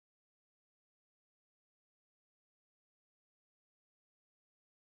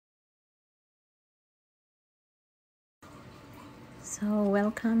So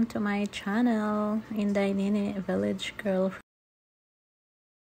welcome to my channel, Inday Village Girl.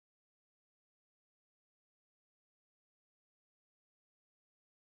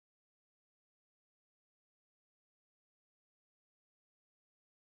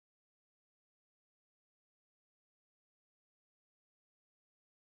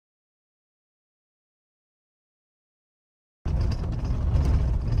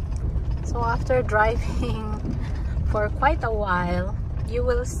 So after driving for quite a while, you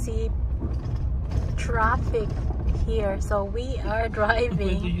will see traffic here. So we are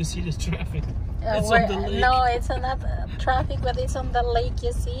driving. Where do you see the traffic? It's on the lake. No, it's not traffic, but it's on the lake,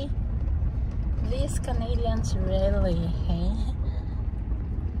 you see. These Canadians really, hey?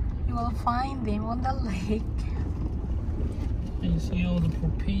 You will find them on the lake. And you see all the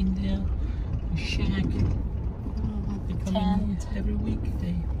propane there, the shack. They come in every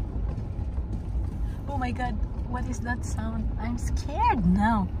weekday. Oh my god, what is that sound? I'm scared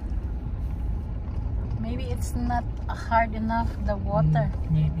now. Maybe it's not hard enough, the water.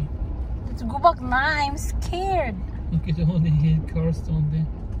 Maybe. Let's go back now, I'm scared. Look at all the head cars down there.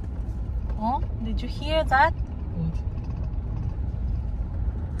 Oh, did you hear that? What?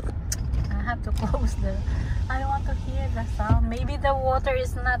 I have to close I don't want to hear the sound. Maybe the water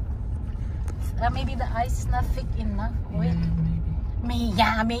is not, maybe the ice is not thick enough. Wait.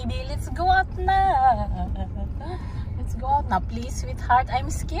 Yeah, maybe. Maybe. Let's go out now. Let's go out now, please, sweetheart. I'm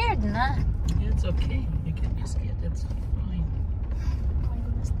scared na. It's okay. You can be scared. That's fine. Oh my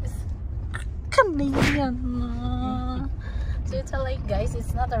goodness, this Canadian. So it's a lake, guys.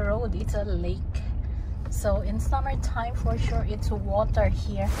 It's not a road. It's a lake. So in summertime, for sure, it's water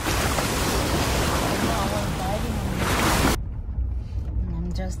here.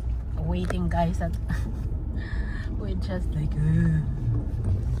 I'm just waiting, guys. We're just like,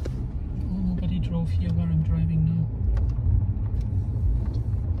 nobody drove here where I'm driving now.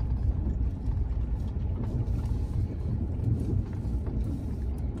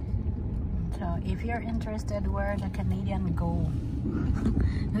 So if you're interested where the Canadian go,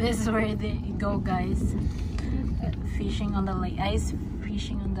 this is where they go, guys. Fishing on the lake, ice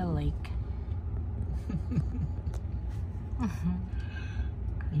fishing on the lake.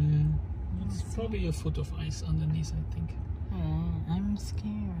 Yeah, it's probably a foot of ice underneath, I think. Yeah, I'm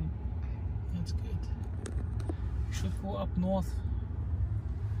scared. That's good. Should go up north.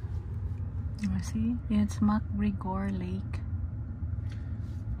 See, it's McGregor Lake.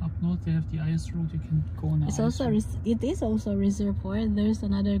 Up north they have the ice road. You can go on. It's also it is also a reservoir. There's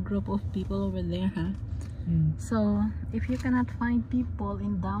another group of people over there, huh? So if you cannot find people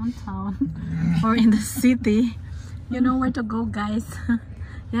in downtown or in the city, you know where to go, guys.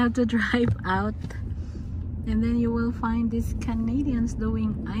 You have to drive out, and then you will find these Canadians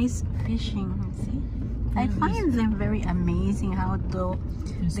doing ice fishing. See, I find them very amazing how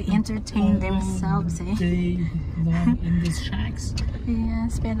they entertain themselves. Day long in these shacks. Yeah,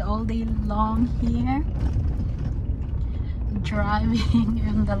 spend all day long here driving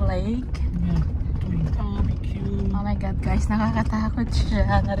in the lake. Yeah, doing barbecue. Oh my god, guys, nakakatakot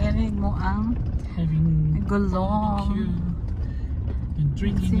siya. Narinig mo ang Having gulong. barbecue and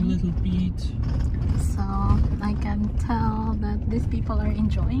drinking a little bit. So I can tell that these people are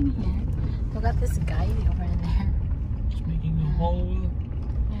enjoying here. Look at this guy over there. Just making a hole.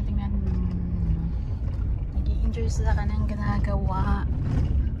 Yeah, tingnan. Nag-i-enjoy sila ka ng ginagawa.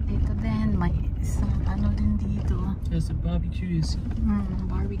 Dito din, may isang ano din dito. There's a barbecue, you see.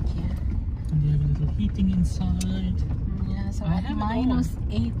 Barbecue. And they have a little heating inside. Yeah, so at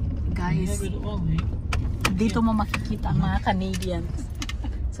 -8, guys. They have it all, eh? Dito mo makikita ang mga Canadians.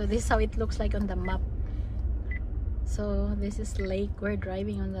 So this is how it looks like on the map. So this is lake. We're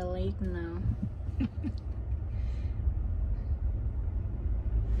driving on the lake now.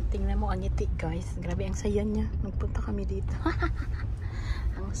 Tingnan mo ang ngiti, guys. Grabe ang saya niya. Nagpunta kami dito.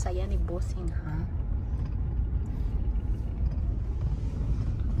 Ang saya ni Bossing, ha?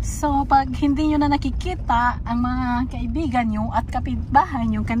 So pag hindi nyo na nakikita ang mga kaibigan nyo at kapitbahay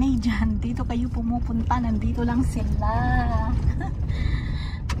nyo Canadian, dito kayo pumupunta. Nandito lang sila.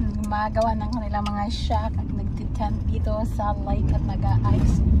 Magawa ng kanilang mga shack at nagtitent dito sa lake at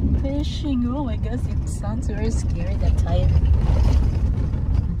nag-ice fishing. Oh my gosh, it sounds very scary that time.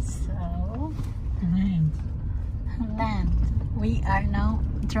 So, land. We are now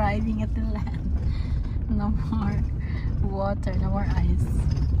driving at the land. No more water, no more ice.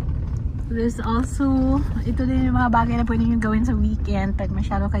 There's also, ito din yung mga bagay na pwede nyo gawin sa weekend pag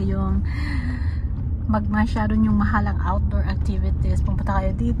masyado kayong masyado yung mahalang outdoor activities. Pumunta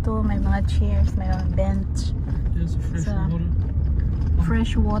kayo dito, may mga chairs, may mga bench. There's a fresh water.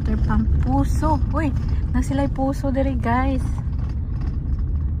 Fresh water pump. Puso. Uy, nasilay puso diri, guys.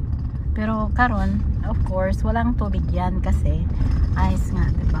 Pero karon, of course, walang tubig yan kasi ice nga,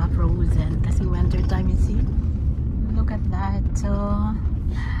 diba? Frozen. Kasi winter time, you see? Look at that. So,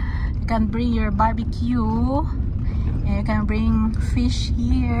 you can bring your barbecue. And you can bring fish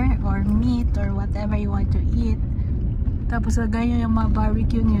here or meat or whatever you want to eat. Tapos lagay nyo yung mga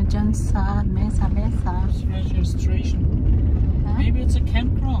barbecue nyo dyan sa mesa-mesa. Registration. Huh? Maybe it's a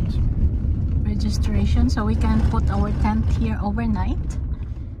campground. Registration, so we can put our tent here overnight.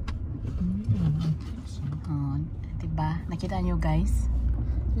 Diba? Nakita nyo guys?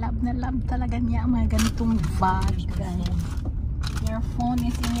 Love na love talaga niya ang mga ganitong bag. Your phone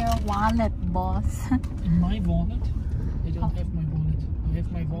is in your wallet, boss. In my wallet? I don't have my wallet. I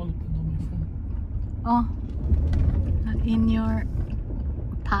have my wallet but not my phone. Oh. In your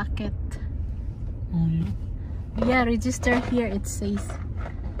pocket. Oh yeah? Yeah, register here it says.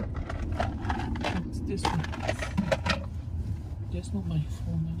 What's this one? That's not my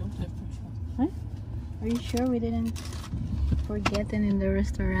phone. I don't have my phone. Huh? Are you sure we didn't forget it in the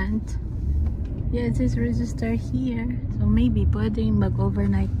restaurant? Yeah, it says register here. So maybe pwedeng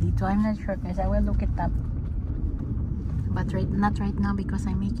mag-overnight dito. I'm not sure guys. I will look it up. But not right now because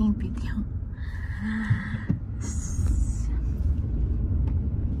I'm making video.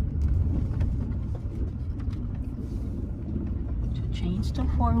 To change to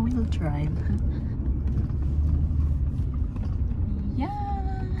 4-wheel drive.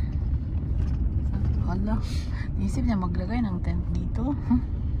 Hala, naisip niya maglagay ng tent dito.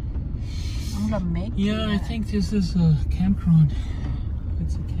 Ang lamig. Yeah, I think this is a campground.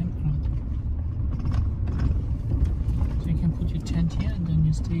 It's a campground. So you can put your tent here and then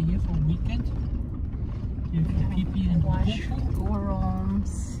you stay here for a weekend. You have pee-pee and go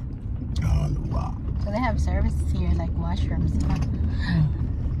rooms. So they have services here like washrooms.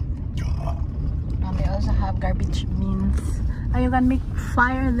 They also have garbage bins. Oh, you can make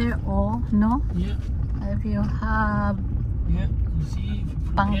fire there, oh, no? Yeah. If you have you see, if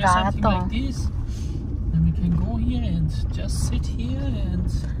you prepare something like this, then we can go here and just sit here and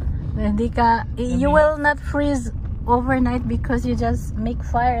you will not freeze overnight because you just make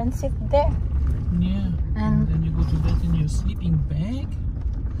fire and sit there. Yeah. And then you go to bed in your sleeping bag.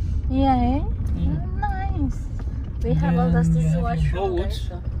 Yeah, eh? Yeah. Nice. We have all this washroom, guys.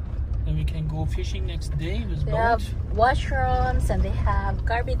 So. Then we can go fishing next day with they boat. Have washrooms and they have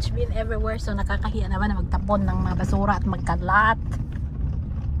garbage bin everywhere, so nakakahiya naman na magtapon ng mga basura at magkalat.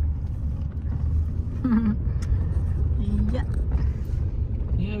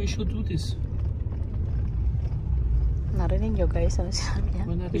 Yeah, we should do this. Narinig nyo guys, ano sinabi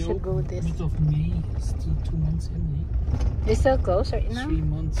niya? We should go this. Mid of May, still 2 months in May. It's still close right now? 3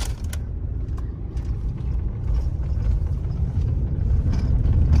 months.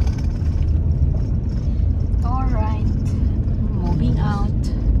 Moving out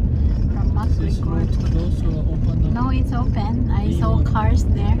from This road closed or open? No, it's open. I saw cars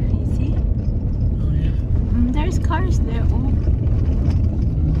there. You see? Oh yeah. There's cars there. Oh.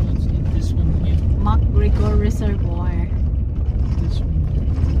 Let's hit this one here. McGregor Reservoir. This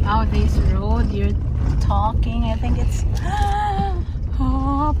one. Oh, this road you're talking. I think it's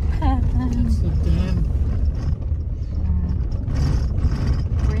open. It's the dam.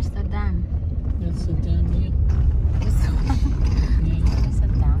 Where's the dam? That's the dam here.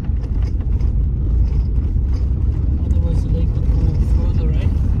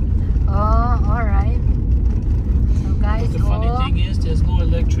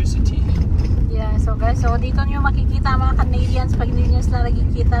 Electricity. Yeah, so guys, so dito nyo makikita mga Canadians pag hindi nyo sila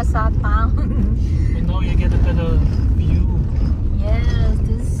nakikita sa town. And now you get a better view. Yes,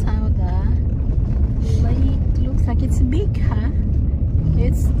 this is how the lake looks like. It's big, huh?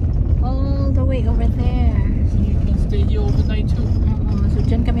 It's all the way over there. So you can stay here overnight too. So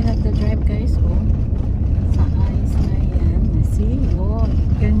dyan kami nagda-drive guys. Oh, sa ice na yan. See? Oh,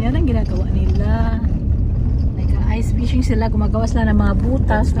 ganyan ang ginagawa nila. Ice fishing sila, gumagawa sila ng mga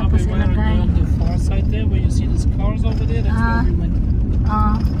butas. That's tapos ilagay. On the far side there where you see these cars over there, that's where we went.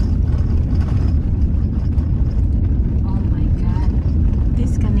 Oh my god.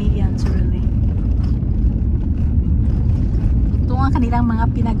 These Canadians really. Ito ang kanilang mga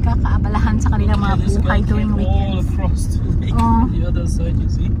pinagkakaabalahan sa kanilang mga buhay tuwing weekends. All across the lake on the other side,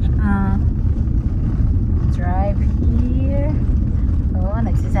 you see. Drive here.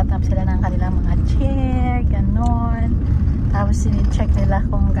 Nagsiset up sila ng kanilang mga chair, ganon. Tapos sinicheck nila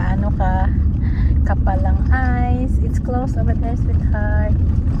kung gaano kapal ang ice. It's closed over there, sweetheart.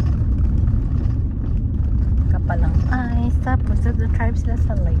 Kapal ang ice. Tapos nag-drive sila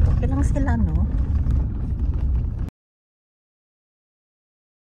sa lake. Okay lang sila, no?